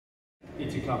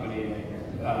it's a company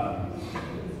that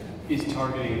is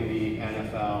targeting the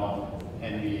NFL,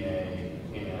 NBA,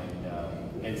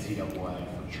 and NCAA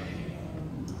for training.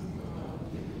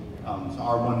 So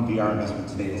our one VR investment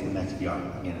today is the next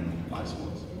VR, again, in live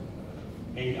sports.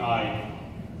 AI.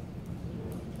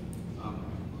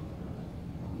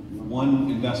 One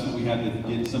investment we had that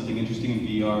did something interesting in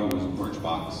VR was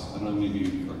Birchbox. I don't know,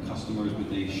 maybe our customers, but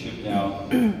they shipped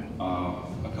out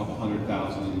a couple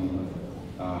 100,000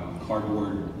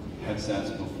 cardboard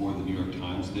headsets before the New York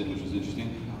Times did, which was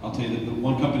interesting. I'll tell you that the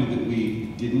one company that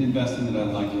we didn't invest in that I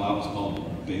liked a lot was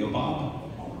called Baobab.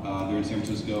 They're in San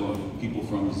Francisco, and people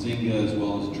from Zynga as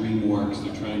well as DreamWorks.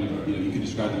 They're trying to, you could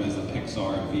describe them as the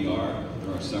Pixar of VR.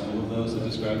 There are several of those that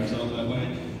describe themselves that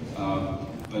way.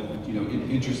 But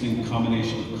an interesting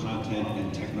combination of content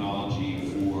and technology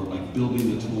for like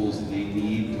building the tools they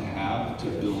need to have to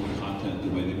build content the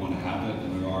way they want to have it.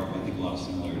 And there are, I think, a lot of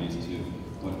similarities to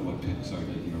what Pixar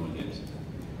did in the early days.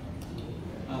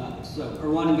 So our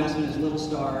one investment is Little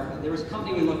Star. There was a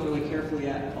company we looked really carefully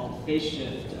at called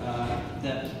FaceShift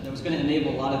that was going to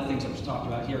enable a lot of the things that was talked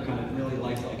about here, kind of really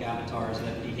lifelike avatars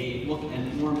that behave, look,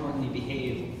 and more importantly,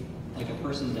 behave like a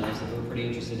person does, that we're pretty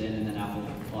interested in, and then Apple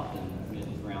bought them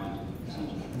around.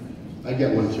 I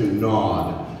get one too,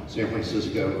 Nod, San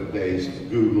Francisco-based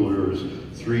Googlers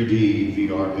 3D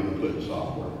VR input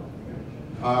software.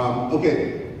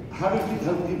 Okay, how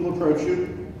do people approach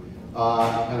you?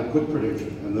 And a quick prediction,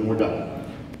 and then we're done.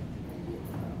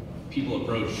 People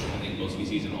approach, I think, most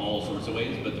VCs in all sorts of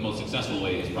ways, but the most successful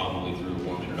way is probably through a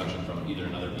warm introduction from either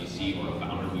another VC or a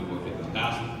founder we've worked with in the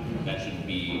past. That should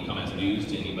come as news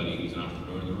to anybody who's an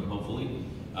entrepreneur in the room, hopefully.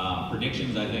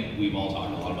 Predictions, I think we've all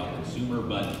talked a lot about consumer,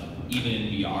 but even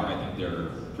in VR, I think there are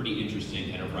pretty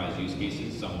interesting enterprise use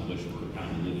cases, some of which were kind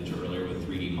of alluded to earlier with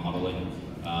 3D modeling,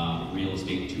 real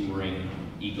estate touring,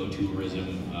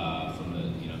 ecotourism from the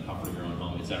comfort of your own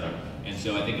home, etc. And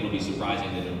so I think it'll be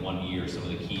surprising that in 1 year, some of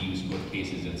the key use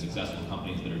cases and successful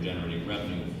companies that are generating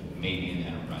revenue may be in the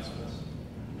enterprise space.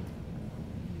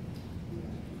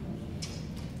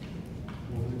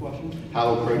 What was the question?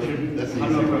 How to approach it? That's the How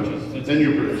to approach it. Then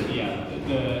your prediction.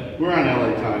 Yeah. We're on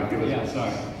LA time. Give us Yeah,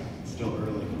 sorry. It's still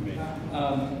early for me.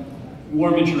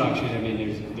 Warm introduction, I mean,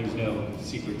 there's no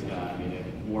secret to that. I mean,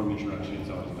 a warm introduction is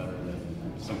always better than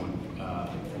someone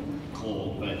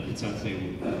cold, but it's not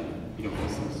saying you don't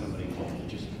listen to somebody cold. It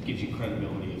just gives you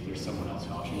credibility if there's someone else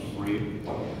vouching for you,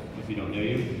 if you don't know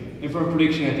you. And for a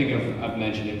prediction, I think I've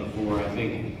mentioned it before. I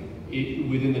think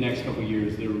within the next couple of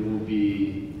years, there will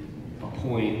be a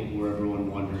point where everyone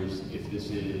wonders if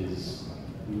this is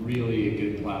really a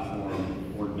good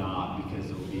platform or not, because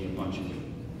there will be a bunch of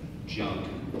junk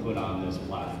put on this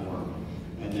platform,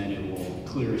 and then it will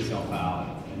clear itself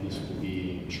out, and this will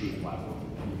be a true platform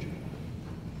for the future.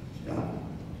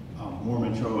 Warm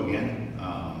intro again.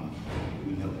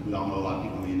 We all know a lot of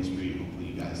people in the industry. Hopefully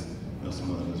you guys know some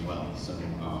of them as well. So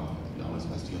always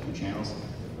best to go through channels.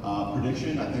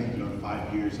 Prediction, I think in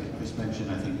 5 years, like Chris mentioned,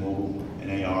 I think mobile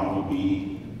and AR will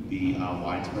be the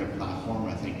widespread platform.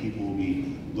 I think people will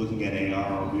be looking at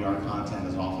AR or VR content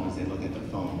as often as they look at their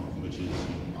phone, which is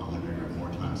 100 or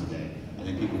more times a day. I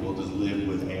think people will just live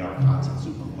with AR content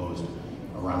superimposed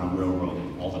around the real world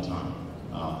all the time.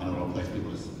 And it will replace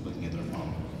people just looking at their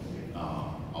phone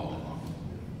all day long.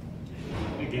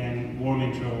 Again, warm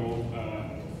intro.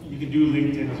 You can do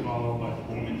LinkedIn as well, but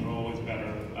warm intro is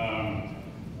better.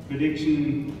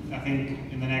 Prediction, I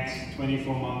think in the next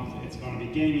 24 months, it's going to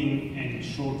be gaming and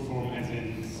short form, as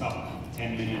in sub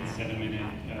 10 minutes, 7 minute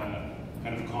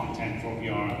kind of content for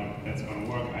VR that's going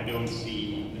to work. I don't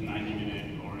see the 90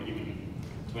 minute or even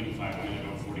 25 minute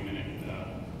or 40 minute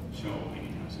show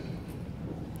anytime soon.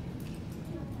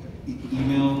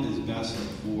 Email is best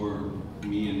for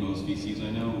me and most VCs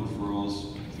I know.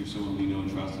 Referrals through someone we know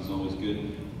and trust is always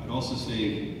good. I'd also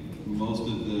say most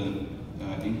of the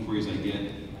inquiries I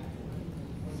get,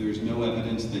 there's no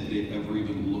evidence that they've ever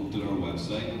even looked at our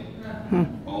website.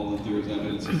 All that there is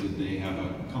evidence is that they have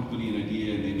a company, an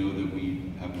idea, and they know that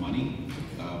we have money.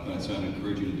 But so I'd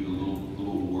encourage you to do a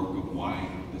little work of why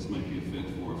this might be a fit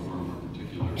for a firm or a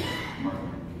particular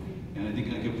partner. And I think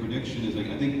like a prediction is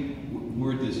I think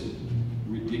we're at this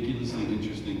ridiculously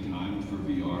interesting time for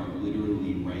VR,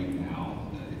 literally right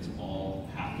now. It's all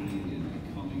happening and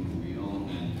becoming real,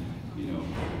 and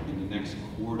in the next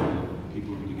quarter,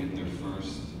 people are going to get their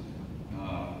first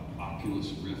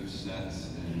Oculus Rift sets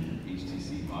and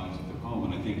HTC Vives at their home.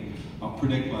 And I think I'll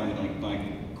predict by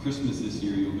Christmas this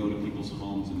year, you'll go to people's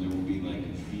homes and there will be like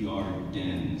VR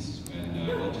dens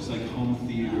and just like home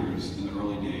theaters in the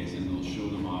early days, and they'll show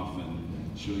them off and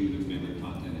show you their favorite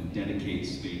content and dedicate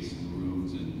space in the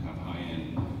rooms and have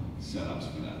high-end sets.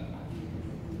 setups for that.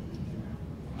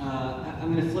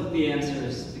 I'm going to flip the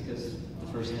answers because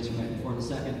the first answer might inform the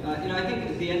second. You know, I think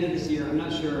at the end of this year, I'm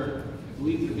not sure, I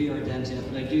believe the VR dens yet,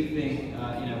 but I do think,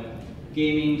 you know,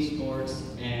 gaming, sports,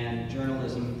 and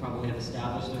journalism probably have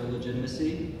established their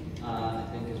legitimacy. I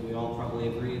think, as we all probably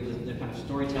agree, the kind of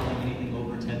storytelling, anything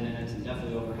over 10 minutes and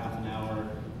definitely over half an hour,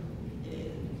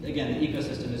 again, the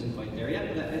ecosystem isn't quite there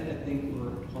yet, but I think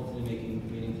we're hopefully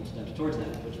making meaningful steps towards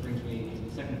that, which brings me to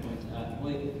the second point.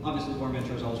 Well, obviously, warm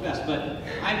intro is always best, but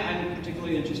I'm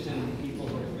particularly interested in people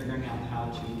who are figuring out how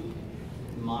to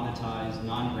monetize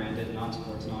non-branded,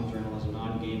 non-sports, non-journalism,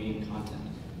 non-gaming content.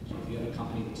 So if you have a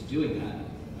company that's doing that,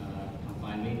 come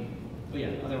find me. But yeah,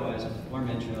 otherwise, warm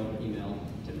intro, email,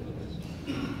 typical this.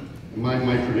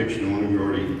 My prediction, one of you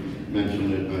already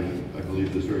mentioned it, I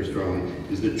believe this very strongly,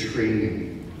 is that training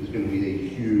is going to be a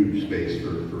huge space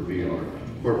for VR.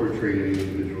 Corporate training,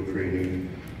 individual training.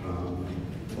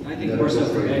 I think more so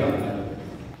for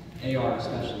AR,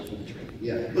 especially for the training.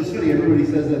 Yeah, it's funny, everybody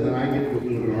says that, and then I get into a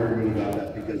bit of an argument about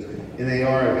that, because in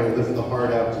AR, I've got to lift the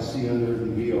heart out to see under it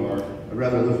in VR. I'd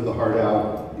rather lift the heart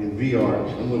out in VR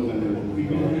than look under it in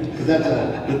VR. Because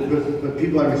that's but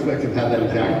people I respect have had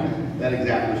that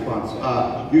exact response.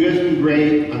 You guys have been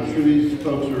great. I'm sure these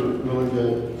folks are willing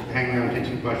to hang around and take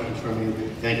some questions from you.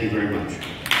 Thank you very much.